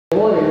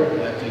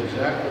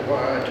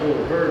why I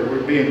told her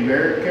we're being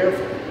very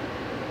careful.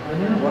 I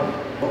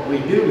know. What we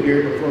do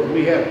here, because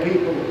we have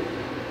people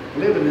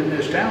living in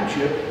this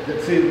township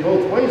that feel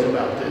both ways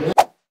about this.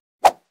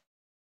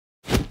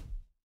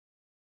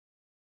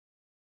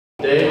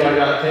 Dave, I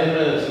got 10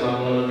 minutes and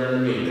I'm going to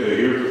adjourn the meeting. Okay,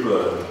 here's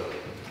the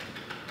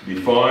thing.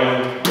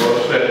 Define what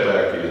a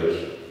setback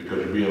is, because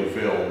you're being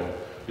filmed.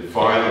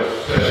 Define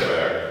a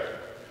setback.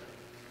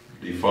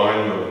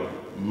 Define the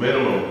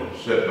minimum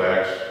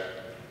setbacks.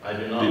 I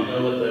do not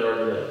know what they are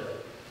today.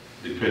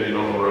 Depending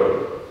on the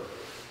road.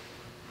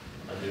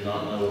 I do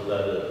not know what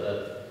that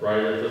is.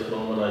 Right at this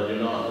moment, I do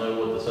not know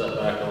what the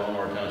setback along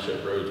our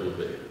township roads would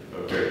be.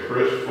 Okay,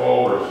 Chris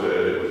Fowler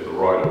said it was the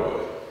right of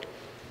way.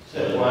 So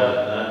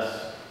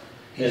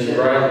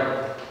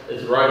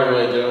it's right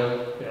away,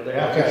 Joe. Yeah, they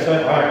have to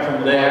set back from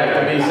the. They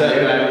have to be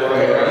set back from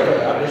the road.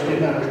 I just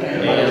didn't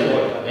understand.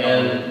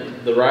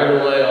 And the right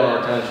of way on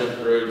our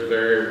township roads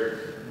vary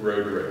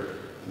road to road.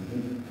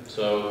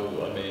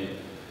 So, I mean,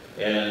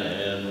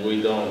 and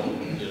we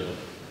don't, you know,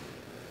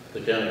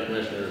 the county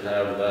commissioners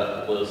have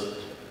that list,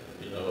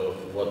 you know,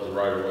 of what the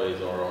right of ways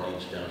are on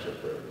each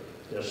township road.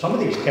 Yeah, some of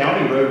these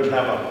county roads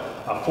have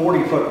a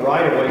 40-foot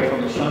right of way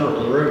from the center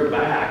of the road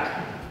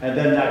back, and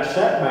then that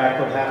setback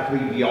would have to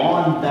be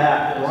beyond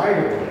that right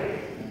of way,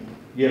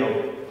 you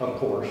know, of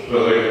course.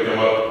 So they can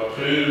come up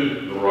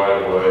to the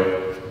right of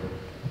way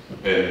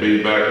and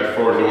be back as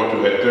far as they want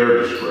to at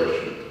their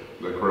discretion.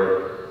 Is that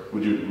correct?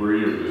 Would you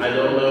agree or disagree? I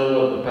don't know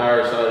what the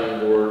power sighting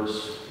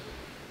board's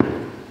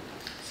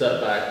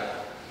setback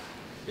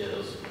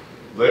is.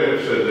 They would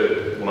said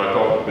that when I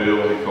talked to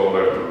Bill, he called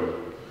after,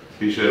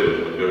 he said it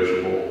was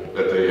negotiable,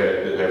 that they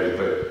didn't have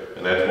anything.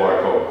 And that's why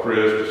I called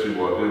Chris to see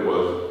what it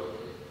was.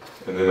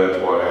 And then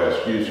that's why I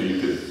asked you, so you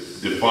could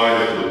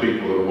define it to the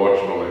people that are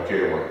watching on that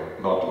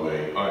camera, not to me.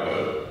 I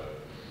know.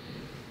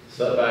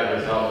 Setback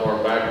is how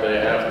far back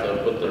they have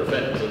to put their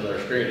fence and their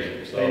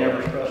screening. So, They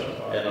never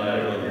specify. And I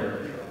don't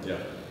hear. Yeah.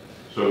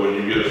 So when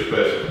you get a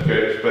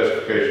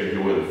specification,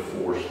 you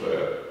enforce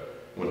that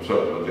when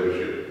something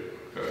negotiated.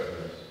 Okay.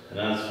 And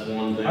that's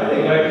one thing. I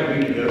think that could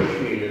be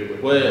negotiated with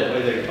the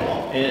way they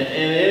talk. And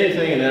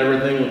anything and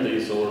everything with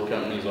these solar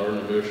companies are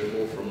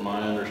negotiable from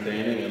my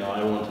understanding, and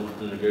I want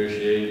to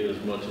negotiate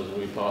as much as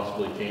we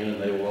possibly can,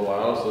 and they will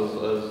allow us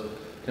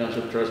as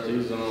township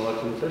trustees and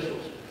elected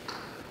officials.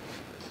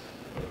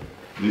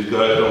 These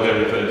guys don't have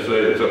anything to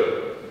say,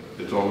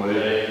 it's on me.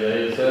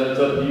 They said it's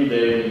up to you,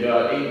 Dave. You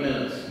got 8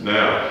 minutes.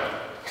 Now,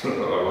 I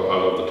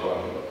love the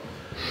time.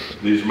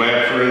 These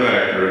maps are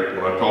inaccurate.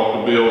 When I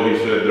talked to Bill, he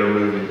said they're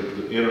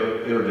moving,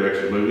 the interjects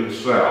are moving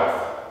south.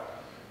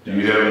 Do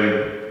you have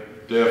any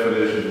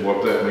definitions of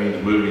what that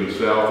means, moving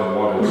south, and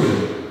what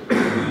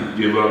is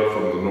give up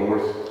from the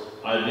north?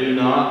 I do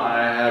not.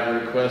 I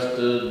have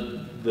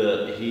requested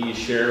that he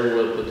share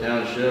with the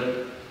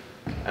township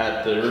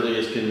at the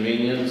earliest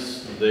convenience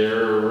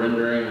their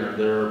rendering or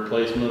their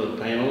placement of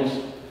panels.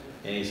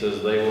 And he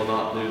says they will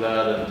not do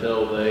that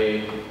until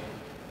they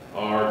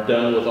are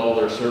done with all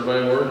their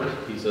survey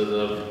work. He says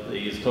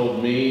he's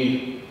told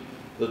me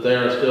that they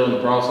are still in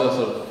the process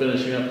of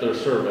finishing up their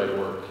survey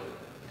work.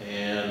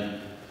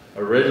 And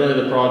originally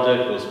the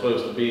project was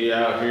supposed to be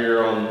out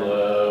here on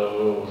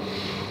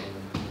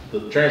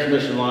the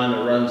transmission line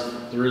that runs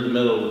through the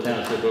middle of the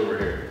township over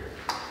here.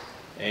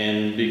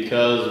 And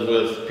because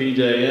with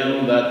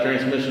PJM, that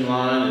transmission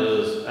line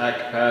is at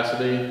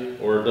capacity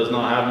or does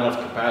not have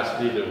enough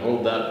capacity to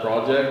hold that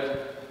project,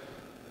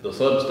 the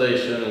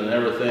substation and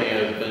everything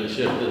has been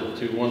shifted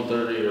to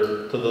 130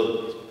 or to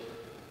the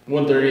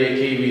 138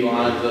 kV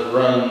lines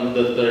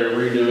that they're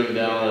redoing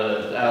down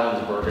at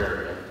Allensburg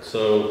area.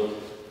 So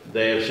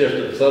they have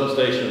shifted the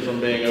substation from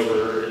being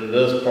over in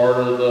this part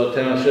of the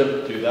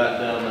township to that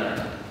down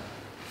there.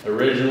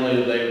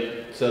 Originally,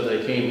 they said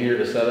they came here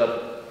to set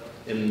up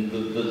in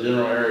the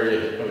general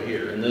area over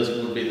here, and this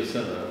would be the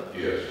center of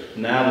it. Yes.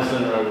 Now the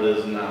center of it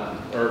is in Allen,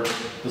 or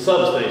the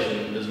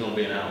substation is going to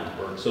be in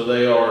Allensburg. So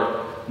they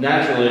are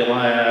naturally, and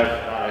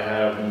I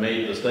have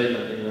made the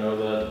statement, you know,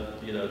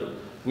 that, you know,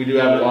 we do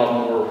have a lot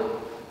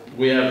more,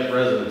 we have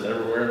residents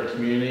everywhere in the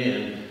community,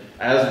 and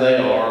as they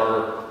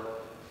are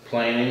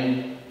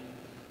planning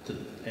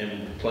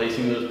and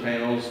placing those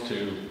panels,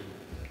 to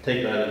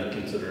take that into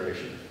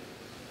consideration.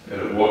 And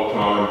at what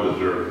time does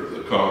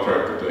the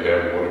contract that they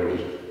have, whatever it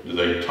is, do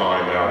they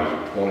time out? Is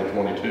it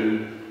 2022,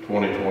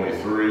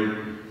 2023?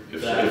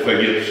 If they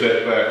get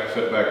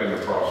set back in the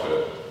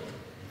process?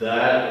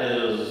 That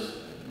is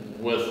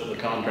with the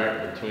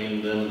contract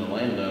between them and the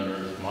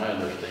landowner, is my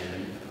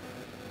understanding.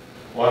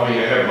 Well, I mean,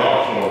 they have an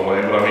option on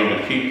land, but I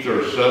mean, to keep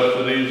their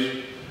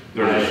subsidies,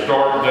 there's a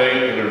start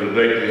date and there's a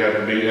date they have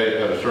to be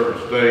at a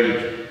certain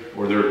stage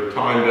where they're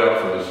timed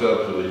out for the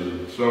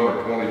subsidies. Some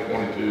are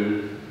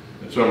 2022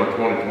 and some are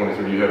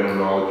 2023. You have no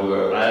knowledge of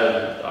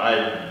that?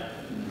 I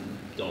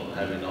don't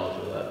have any knowledge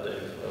of that,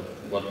 Dave,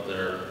 of what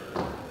they're,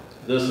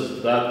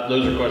 those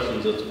are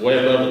questions that's way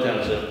above the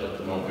township at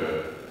the moment.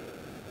 Okay.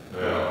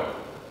 Now,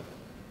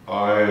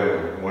 I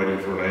am waiting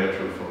for an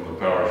answer from the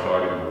power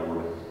sighting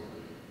board.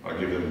 I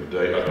give them a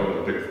date. I told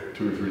them to pick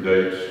 2 or 3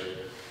 dates.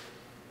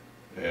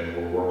 And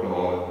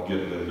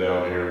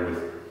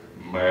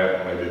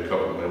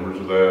members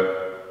of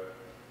that.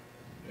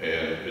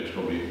 And it's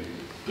gonna be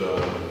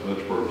done,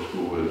 Lynchburg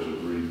School has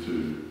agreed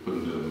to put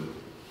it in.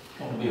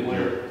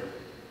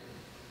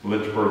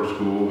 Lynchburg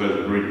School has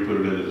agreed to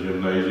put it in the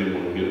gymnasium.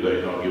 When we get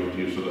a date, I'll give it to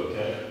you, so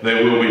that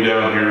they will be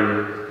down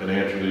here and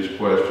answer these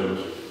questions.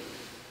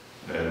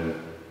 And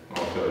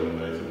I'll tell you,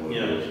 Nathan, what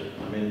it is.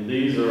 I mean,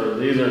 these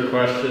are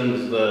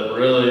questions that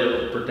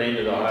really pertain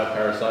to the Ohio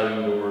Power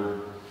Siting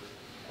Board.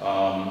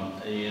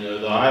 You know,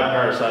 the Ohio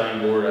Power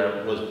Siting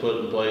Board was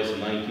put in place in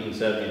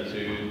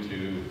 1972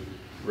 to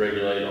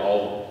regulate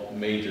all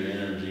major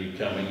energy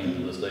coming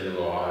into the state of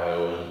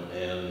Ohio,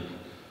 and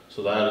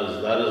so that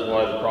is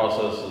why the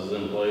process is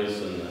in place,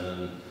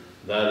 and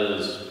that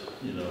is,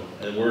 you know,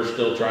 and we're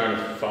still trying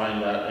to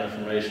find that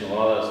information. A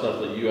lot of that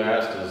stuff that you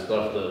asked is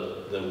stuff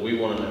that we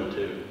want to know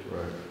too.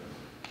 Right.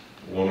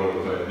 One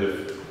other thing,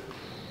 if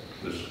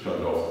this is kind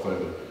of off the thing,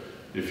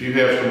 but if you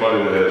have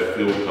somebody that has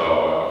field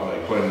tile out and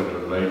they claim that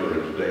their neighbor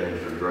has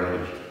damaged their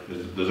drainage,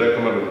 does that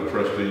come under the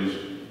trustees?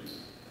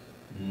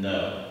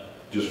 No.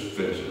 Just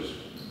fences?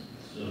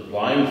 So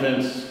line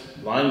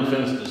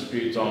fence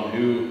disputes on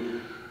who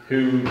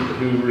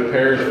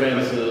repairs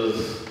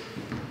fences,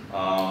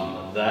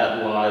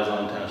 that lies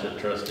on township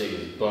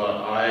trustees.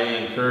 But I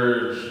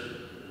encourage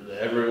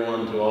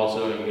everyone to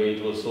also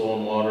engage with soil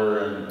and water,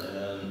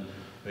 and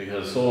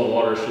because soil and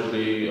water should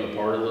be a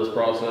part of this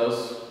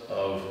process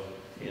of,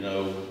 you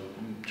know,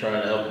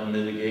 trying to help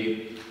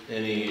mitigate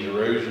any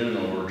erosion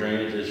or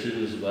drainage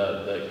issues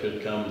that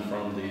could come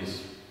from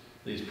these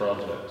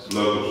projects.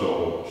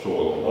 Local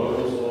soil and water.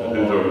 Local soil And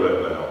and who's over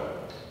that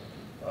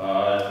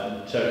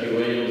now? Chucky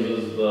Williams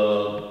is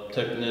the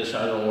technician.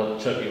 I don't know what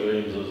Chucky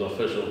Williams'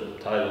 official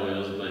title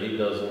is, but he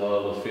does a lot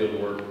of the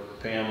field work.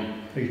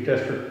 Pam. He's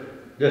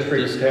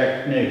district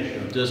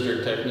technician.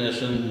 District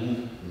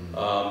technician.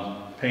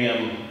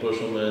 Pam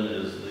Bushelman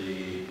is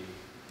the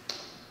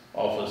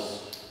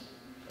office,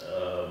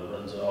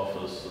 runs the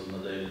office and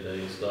the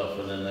day-to-day stuff,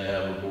 and then they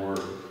have a board,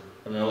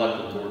 an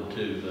elected board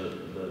too,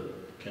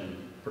 that can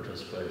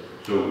participate.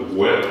 So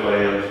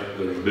wetlands,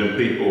 there's been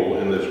people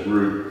in this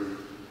group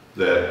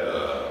that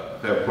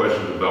have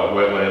questions about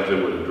wetlands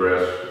that would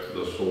address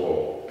the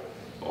soil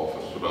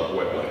office about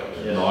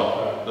wetlands, Yes.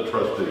 not the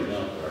trustees.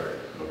 No.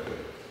 Okay.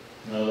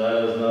 No,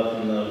 that is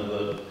nothing of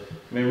the,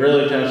 I mean,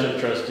 really township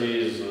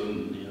trustees,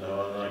 and, you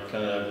know, and I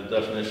kind of have the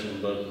definition,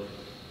 but,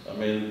 I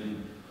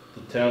mean,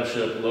 the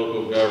township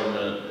local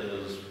government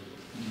is,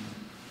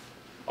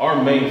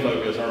 our main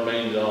focus, our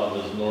main job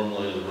is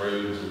normally the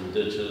roads and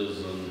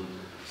ditches and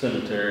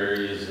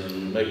cemeteries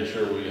and making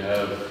sure we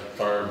have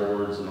fire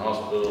boards and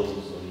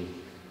hospitals, and,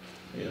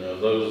 you know,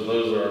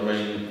 those are our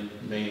main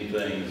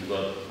things.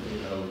 But, you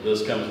know,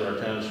 this comes to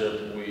our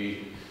township,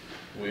 we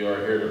are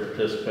here to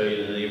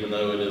participate, and even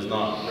though it is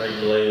not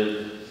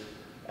regulated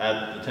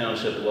at the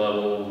township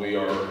level, we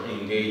are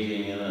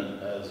engaging in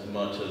it as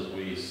much as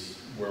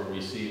where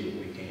we see that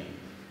we can.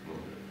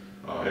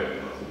 I have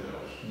nothing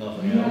else.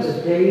 Nothing You have else.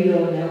 a date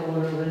on that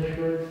one in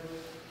Lynchburg?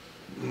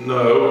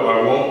 No,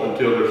 I won't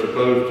until they're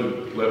supposed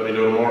to let me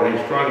know tomorrow.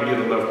 He's trying to get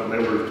enough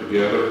members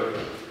together,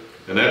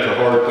 and that's a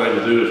hard thing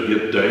to do, is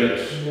get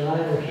dates. Yeah, I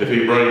understand.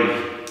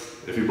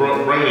 If he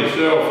bring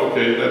himself,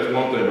 okay, that's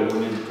one thing, but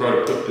when you try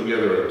to put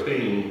together a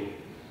team,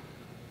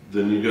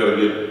 then you gotta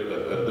get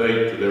a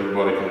date that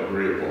everybody can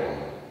agree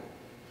upon.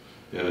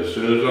 And as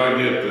soon as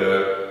I get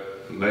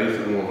that,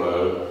 Nathan will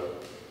know,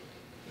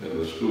 and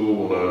the school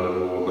will know, and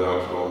we'll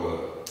announce it on the,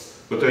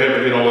 but they have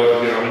to get all that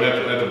together. I mean,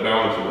 that's a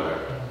balancing act.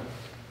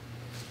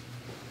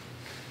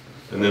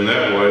 And then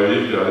that way,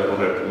 these guys don't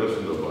have to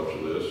listen to a bunch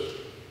of this,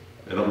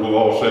 and we'll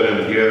all sit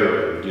in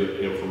together and get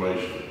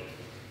information.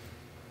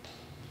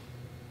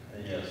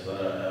 Yes,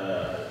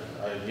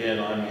 again,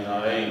 I mean,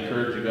 I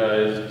encourage you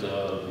guys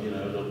to, you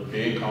know, to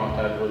be in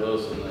contact with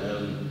us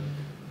and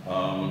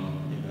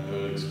you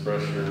know,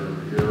 express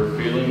your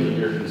feelings and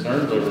your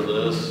concerns over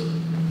this.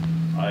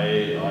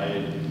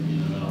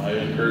 I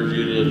encourage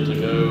you to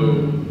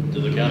go to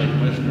the county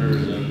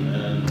commissioners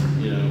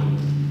and you know,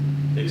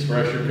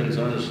 express your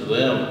concerns to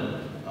them.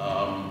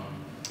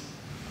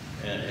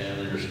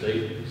 And your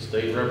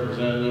state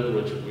representative,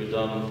 which we've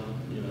done,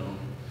 you know,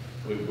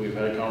 we've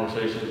had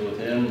conversations with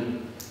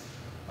him.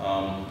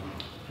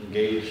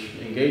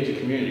 Engage the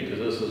community, because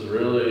this is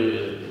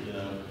really, you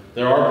know,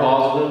 there are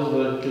positives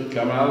that could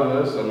come out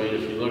of this. I mean,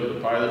 if you look at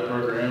the pilot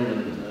program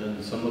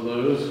and some of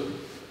those,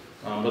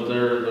 but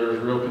there's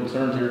real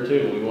concerns here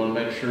too. We want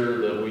to make sure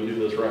that we do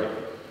this right.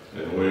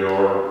 And we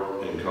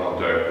are in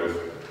contact with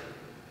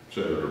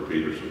Senator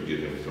Peterson,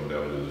 getting him to come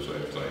down and do the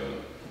same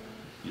thing.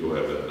 You'll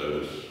have that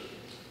notice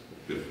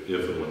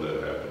if and when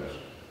that happens.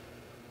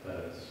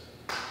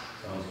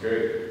 Sounds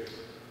great.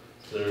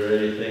 Is there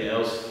anything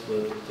else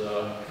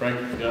that, Frank,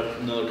 you got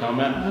another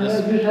comment? I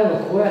just have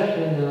a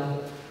question.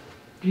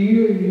 Do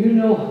you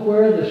know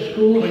where the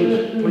school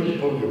systems? Please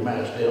pull your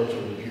mask down so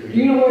we hear Do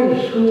you you. know where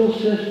the school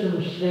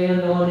systems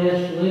stand on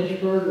this,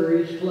 Lynchburg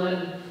or East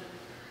Glen?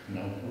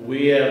 No.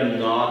 We have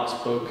not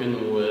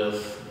spoken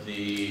with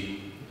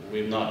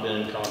we've not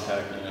been in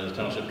contact as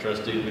township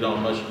trustees. We don't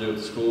have much to do with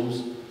the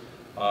schools.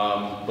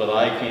 But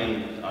I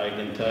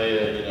can tell you,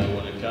 you know,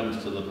 when it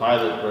comes to the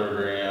pilot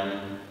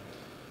program,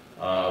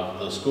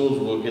 the schools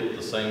will get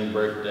the same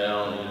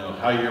breakdown, you know,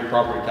 how your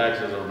property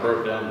taxes are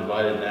broke down,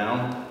 divided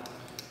now,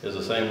 is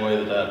the same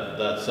way that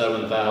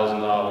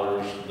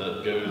 $7,000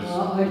 that goes.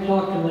 I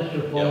talked to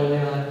Mr. Foley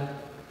on it.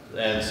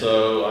 And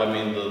so, I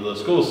mean, the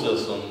school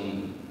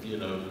system, you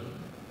know,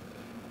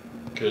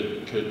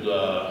 could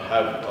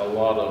have a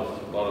lot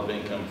of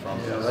income from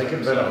Yeah, this. they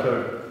can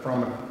benefit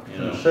from it You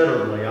know.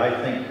 considerably, I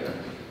think.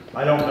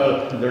 I don't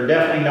know, they're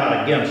definitely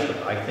not against it.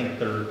 I think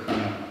they're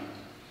kind of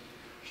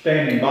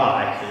standing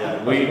by.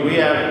 Yeah, we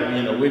haven't,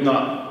 you know, we've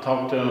not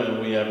talked to them and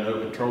we have no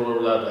control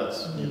over that.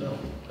 That's, you know,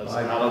 that's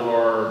out of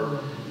our.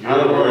 You're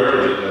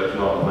aware that that's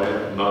not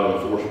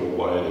an enforceable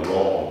by any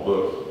law,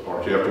 but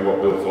aren't you after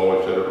what Bill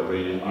Foley said at a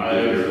meeting?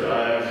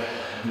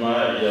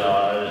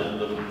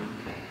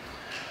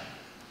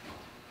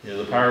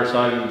 The power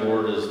sighting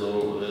board is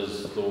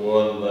the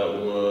one that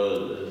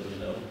would, you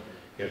know,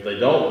 if they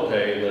don't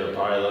pay their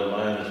pilot,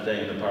 my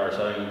understanding the power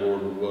sighting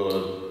board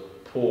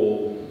would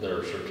pull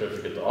their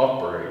certificate to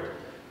operate.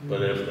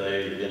 But if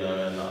they, you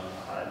know, and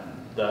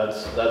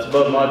that's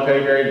above my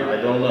pay grade, and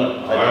I don't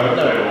know.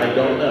 I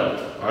don't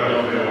know. I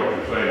understand what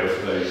you're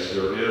saying, Stacey.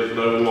 There is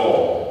no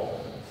law,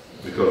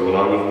 because when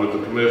I was with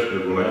the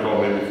commissioners, when they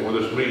called me before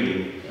this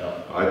meeting, Yeah.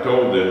 I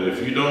told them,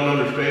 if you don't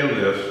understand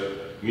this,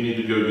 you need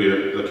to go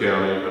get the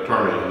county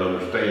attorney and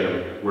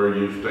understand where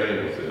you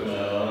stand with this.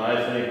 And I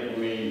think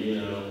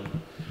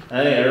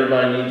I think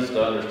everybody needs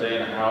to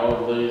understand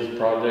how these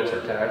projects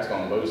are taxed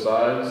on both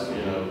sides.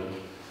 You know,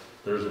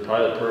 there's a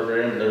pilot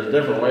program, there's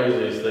different ways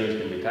these things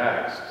can be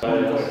taxed.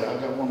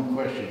 I've got one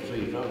question for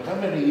you. How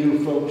many of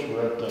you folks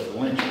were at the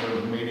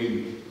Lynchburg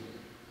meeting?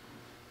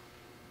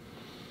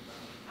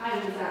 I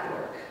was at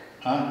work.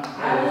 Huh?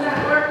 I was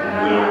at work and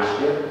I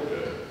watched it.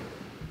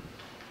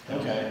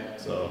 Okay.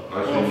 So,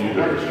 I Well, seen you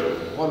there, so.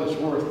 for what it's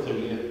worth to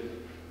you,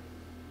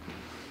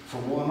 for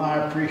one,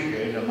 I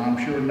appreciate, and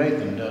I'm sure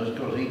Nathan does,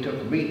 because he took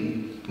a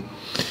beating.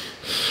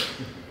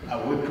 I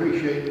would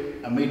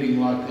appreciate a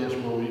meeting like this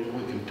where we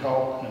can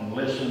talk and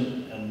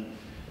listen, and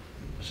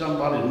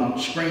somebody's not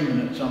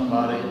screaming at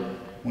somebody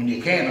when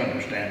you can't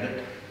understand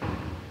it.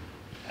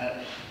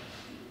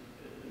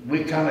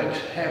 We kind of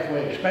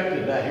halfway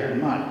expected that here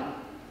tonight,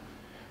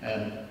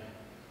 and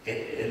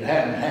it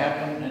hadn't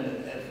happened,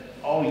 and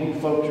all you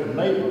folks are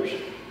neighbors.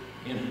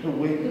 You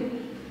know,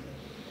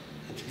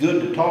 it's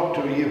good to talk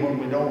to you when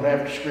we don't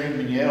have to scream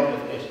and yell.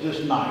 It's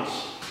just nice.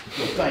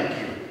 So thank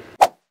you.